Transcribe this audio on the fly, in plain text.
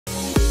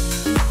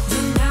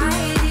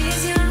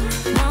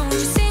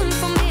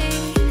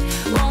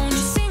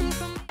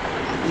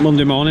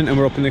Monday morning and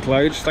we're up in the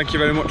clouds. Thank you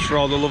very much for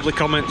all the lovely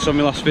comments on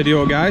my last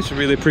video, guys. I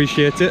really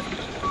appreciate it.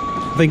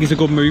 I think it's a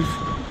good move.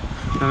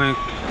 And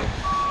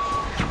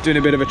I'm doing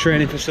a bit of a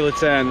training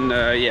facility, and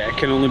yeah, it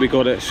can only be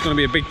good. It's going to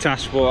be a big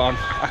task, but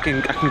I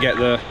can get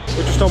there.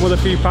 We're just on with a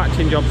few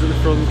patching jobs at the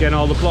front, getting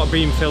all the block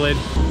beam filled.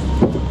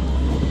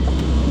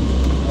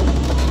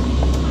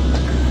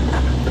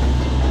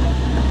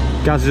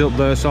 Gaz is up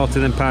there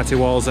sorting them party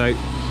walls out.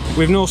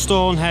 We've no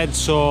stone head,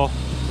 so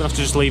we'll have to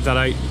just leave that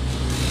out.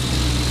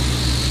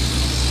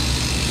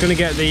 Gonna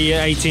get the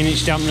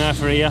 18-inch dampener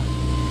for here.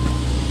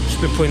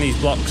 Just been putting these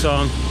blocks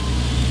on.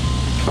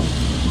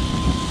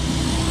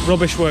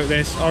 Rubbish work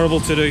this, horrible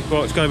to do,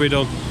 but it's got to be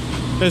done.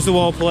 There's the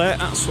wall plate,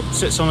 that's what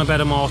sits on a bed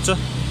of mortar.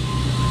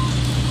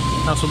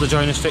 That's what the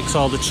joiners fix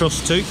all the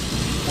truss to.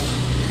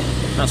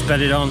 That's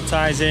bedded on,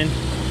 ties in.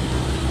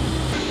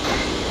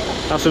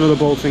 That's another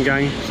Bolton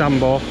gang,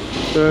 Sambo.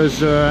 There's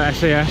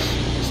SAS,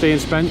 Stay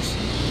and Spence,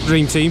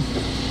 Dream Team.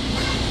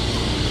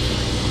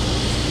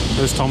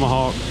 There's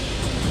Tomahawk.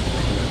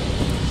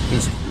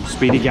 There's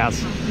Speedy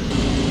Gaz.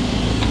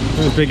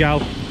 There's Big Al,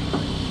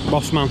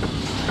 Boss Man.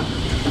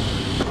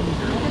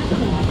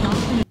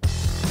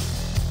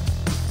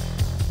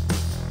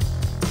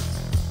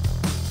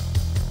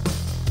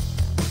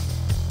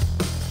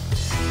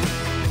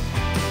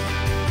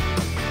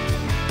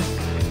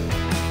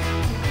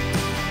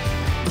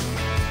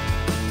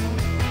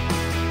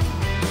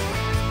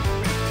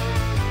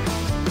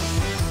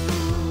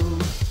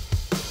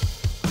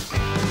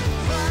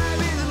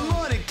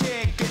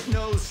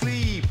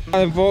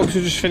 Hi folks,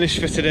 we've just finished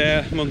for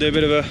today. Monday, a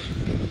bit of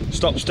a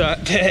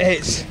stop-start day.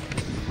 It's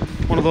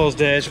one of those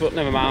days, but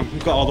never mind.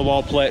 We've got all the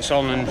wall plates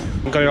on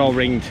and we've got it all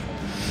ringed,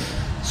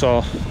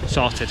 so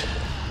sorted.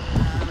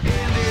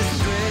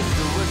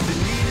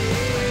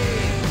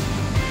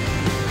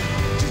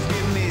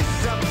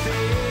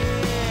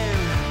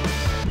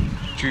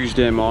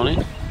 Tuesday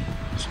morning,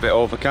 it's a bit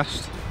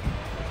overcast.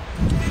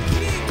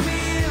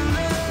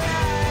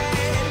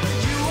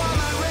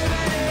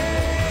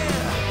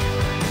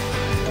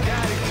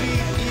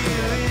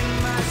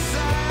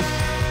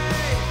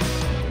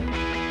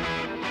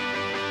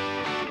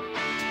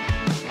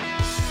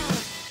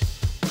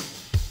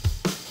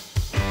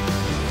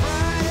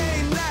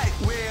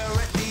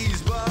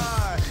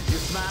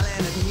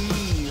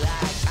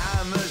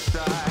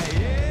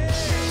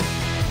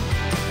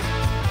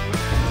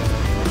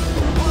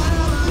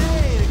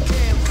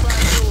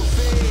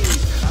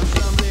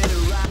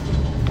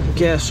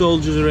 Yeah,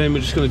 soldiers are in, we're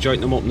just going to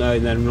joint them up now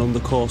and then run the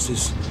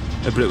courses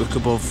a brickwork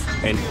above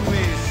in.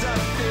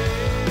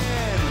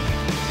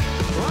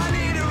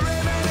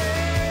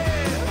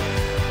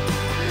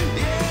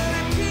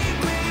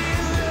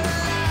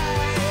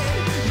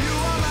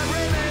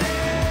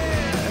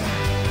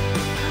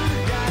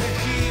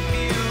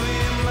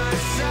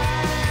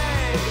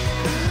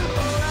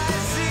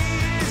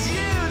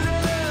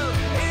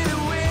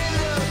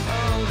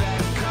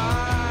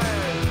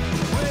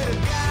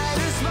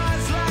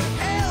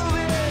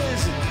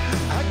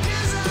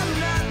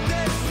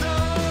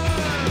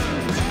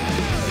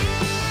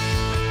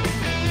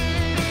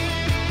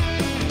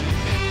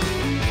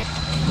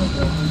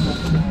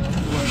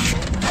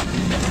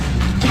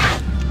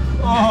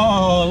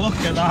 Oh, look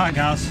at that,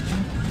 Gaz.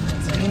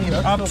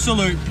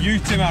 Absolute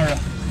beauty, Mara.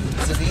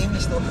 Savini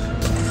stuff.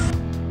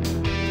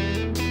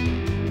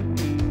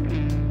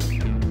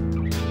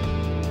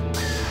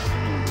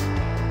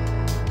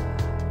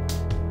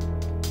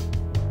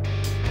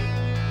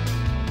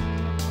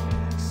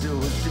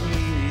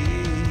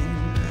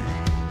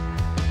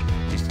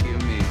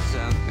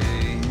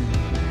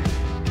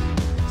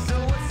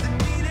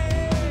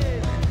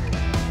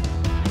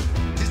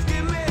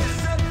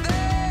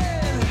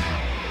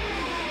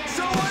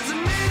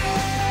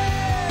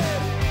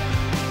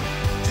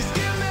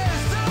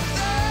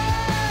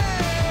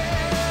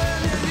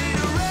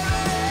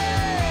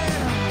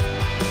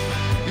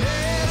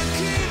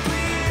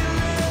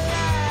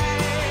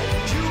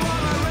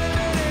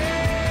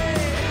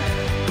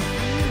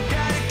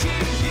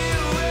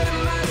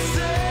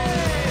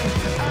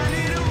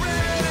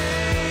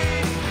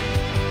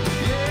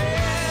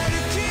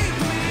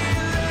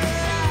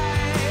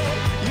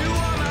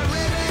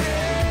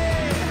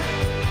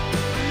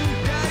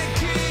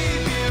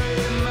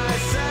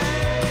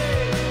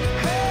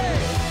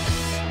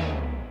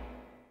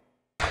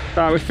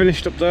 Right, we've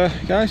finished up there,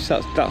 guys.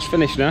 That's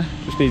finished now.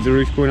 Just needs the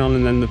roof going on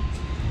and then the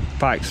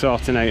pike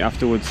sorting out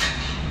afterwards,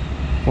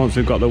 once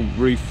we've got the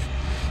roof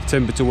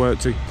timber to work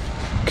to.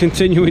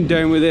 Continuing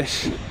down with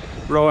this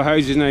row of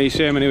houses now. You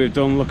see how many we've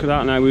done. Look at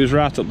that now. We was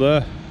right up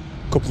there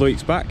a couple of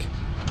weeks back,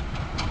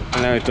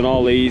 and now we've done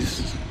all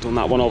these, done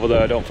that one over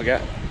there, don't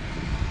forget.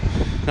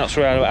 That's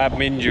where I had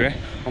my injury,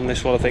 on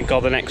this one I think,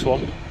 or the next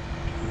one.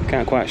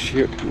 Can't quite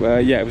shoot.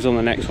 Yeah, it was on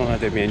the next one I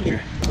did my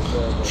injury.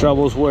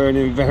 Trowel's wearing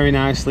in very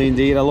nicely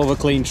indeed. I love a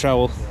clean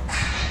trowel.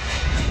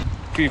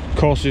 A few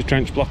courses of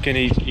trench blocking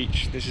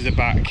each. This is the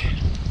back,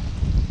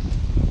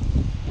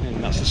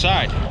 and that's the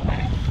side.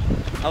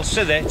 I'll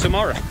see you there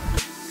tomorrow.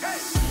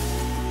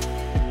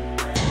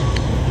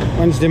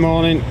 Wednesday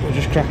morning, we're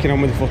just cracking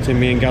on with the footing,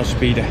 me and Gaz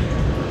Speeder.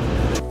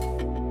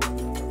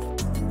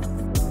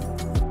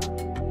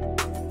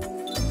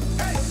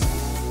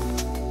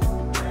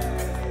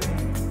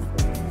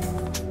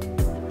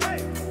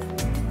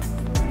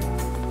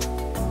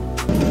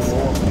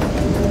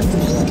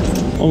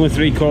 Only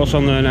 3 course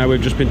on there now, we've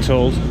just been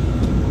told,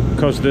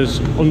 because there's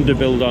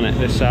underbuild on it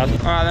this side.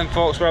 Alright then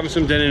folks, we're having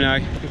some dinner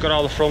now. We've got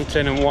all the front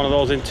in and one of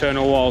those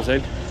internal walls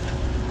in.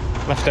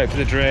 Left out for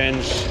the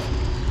drains.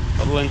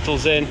 Got the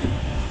lintels in.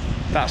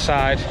 That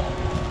side.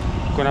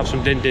 Going to have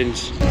some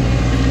din-dins.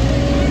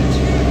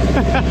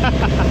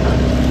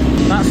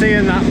 That's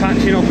Ian, that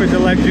patching up with the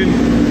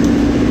legend.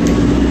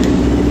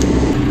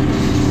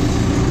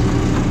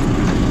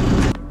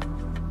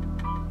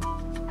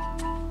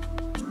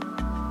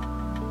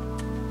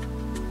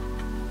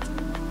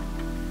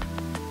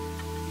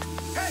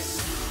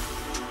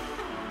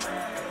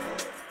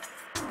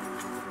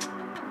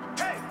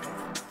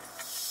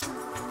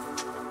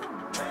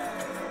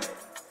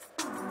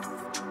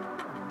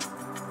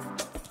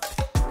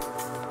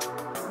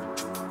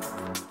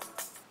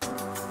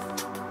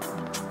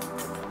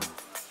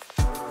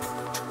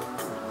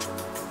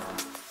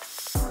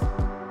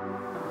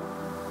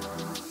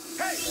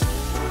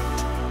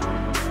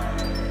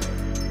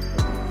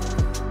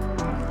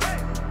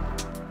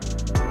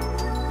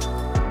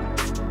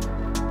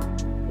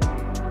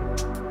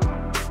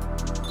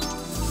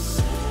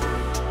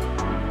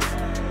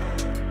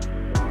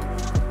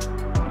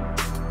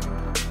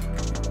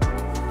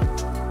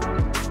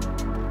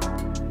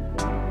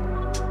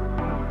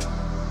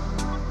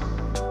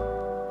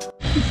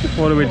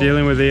 What are we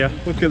dealing with here?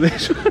 Look at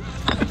this.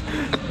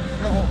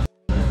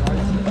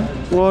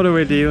 What are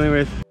we dealing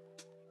with?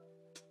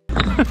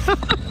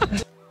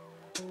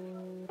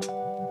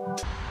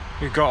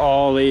 We've got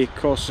all the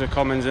courses of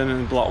commons in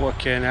and block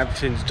work in,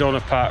 everything's done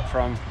apart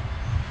from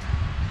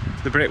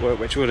the brickwork,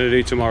 which we're going to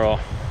do tomorrow.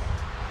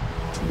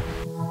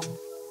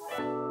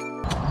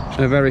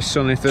 A very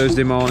sunny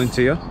Thursday morning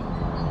to you.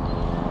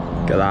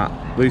 Look at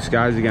that, blue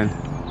skies again.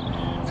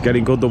 It's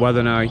getting good, the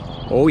weather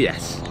now. Oh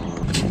yes.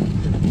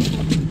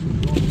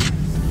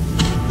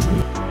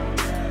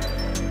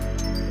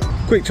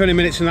 Quick 20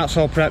 minutes and that's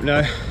all prepped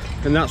now,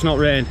 and that's not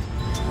rain.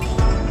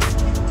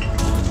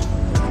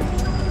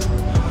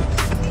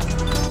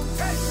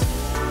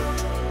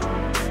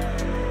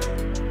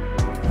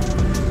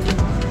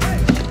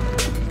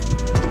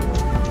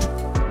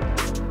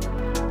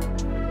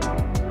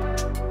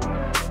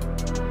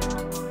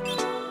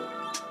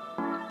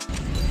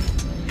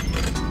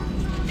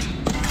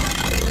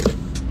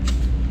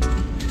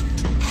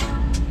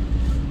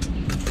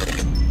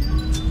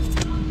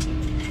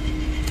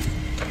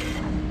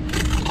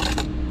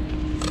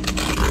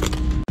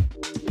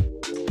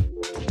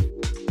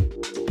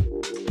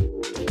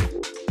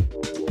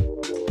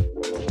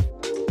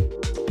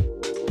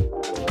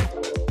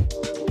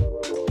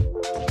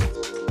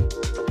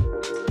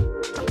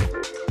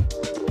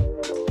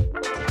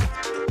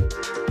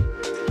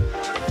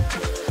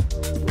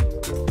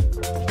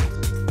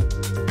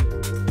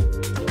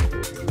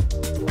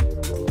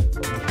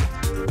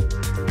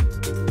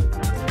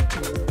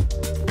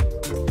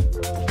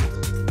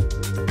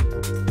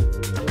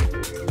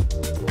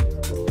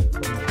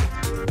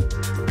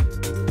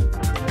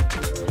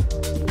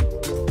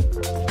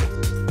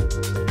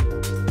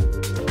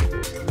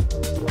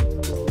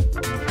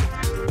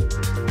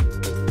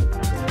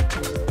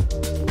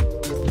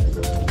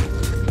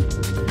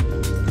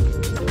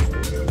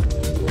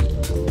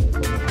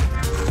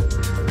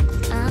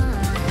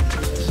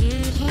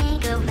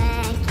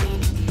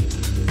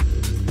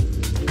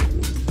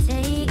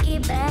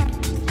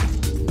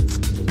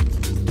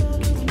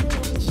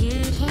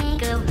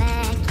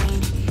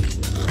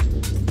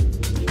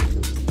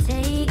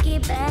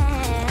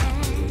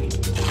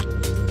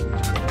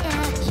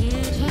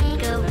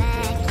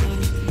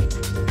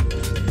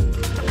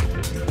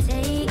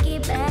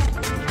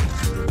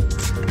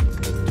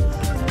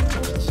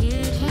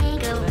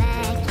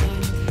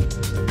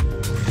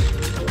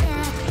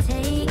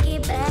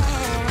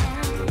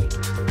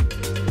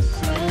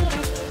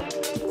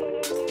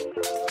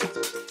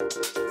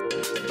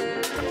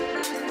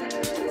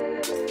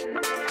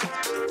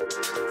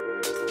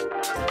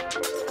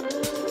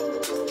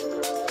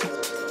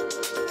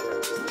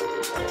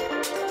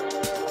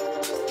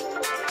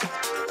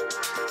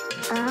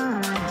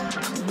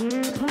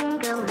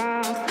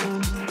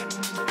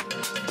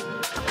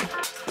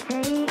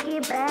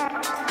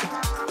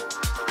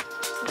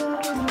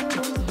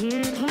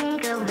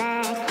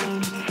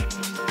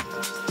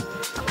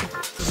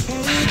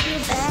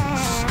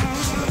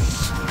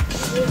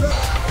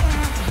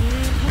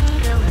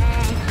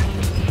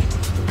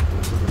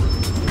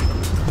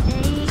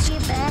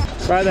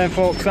 Right then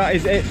folks, that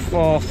is it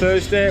for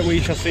Thursday. We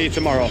shall see you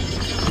tomorrow.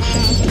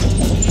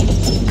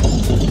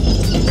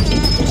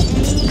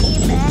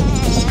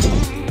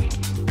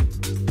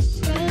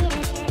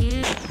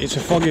 It's a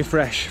foggy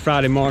fresh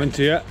Friday morning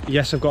to you.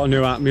 Yes, I've got a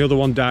new hat. My other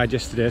one died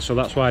yesterday, so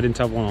that's why I didn't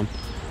have one on.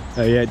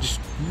 Yeah, just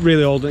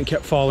really old and it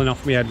kept falling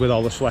off my head with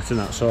all the sweat and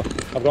that, so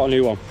I've got a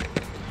new one.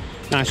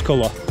 Nice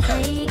colour.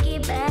 Take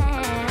it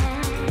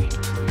back.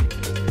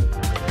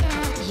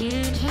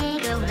 You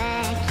can't go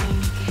back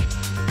in.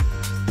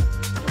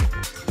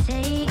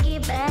 Take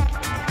it back.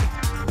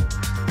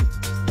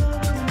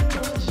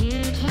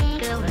 You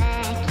can't go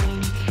back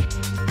in.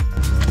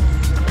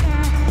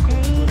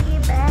 Take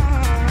it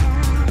back.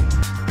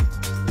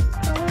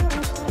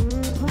 You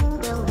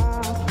can't go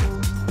back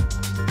in.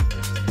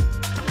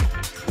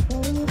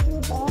 Take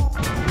it back.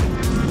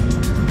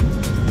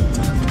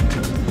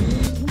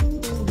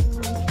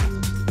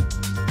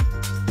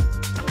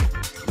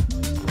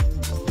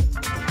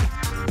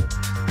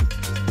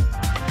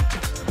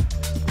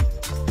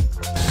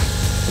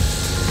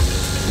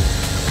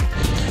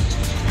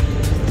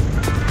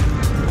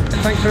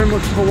 Thanks very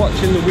much for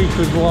watching the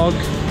weekly vlog.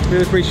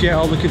 Really appreciate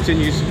all the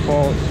continued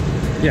support.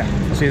 Yeah,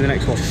 I'll see you in the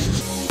next one.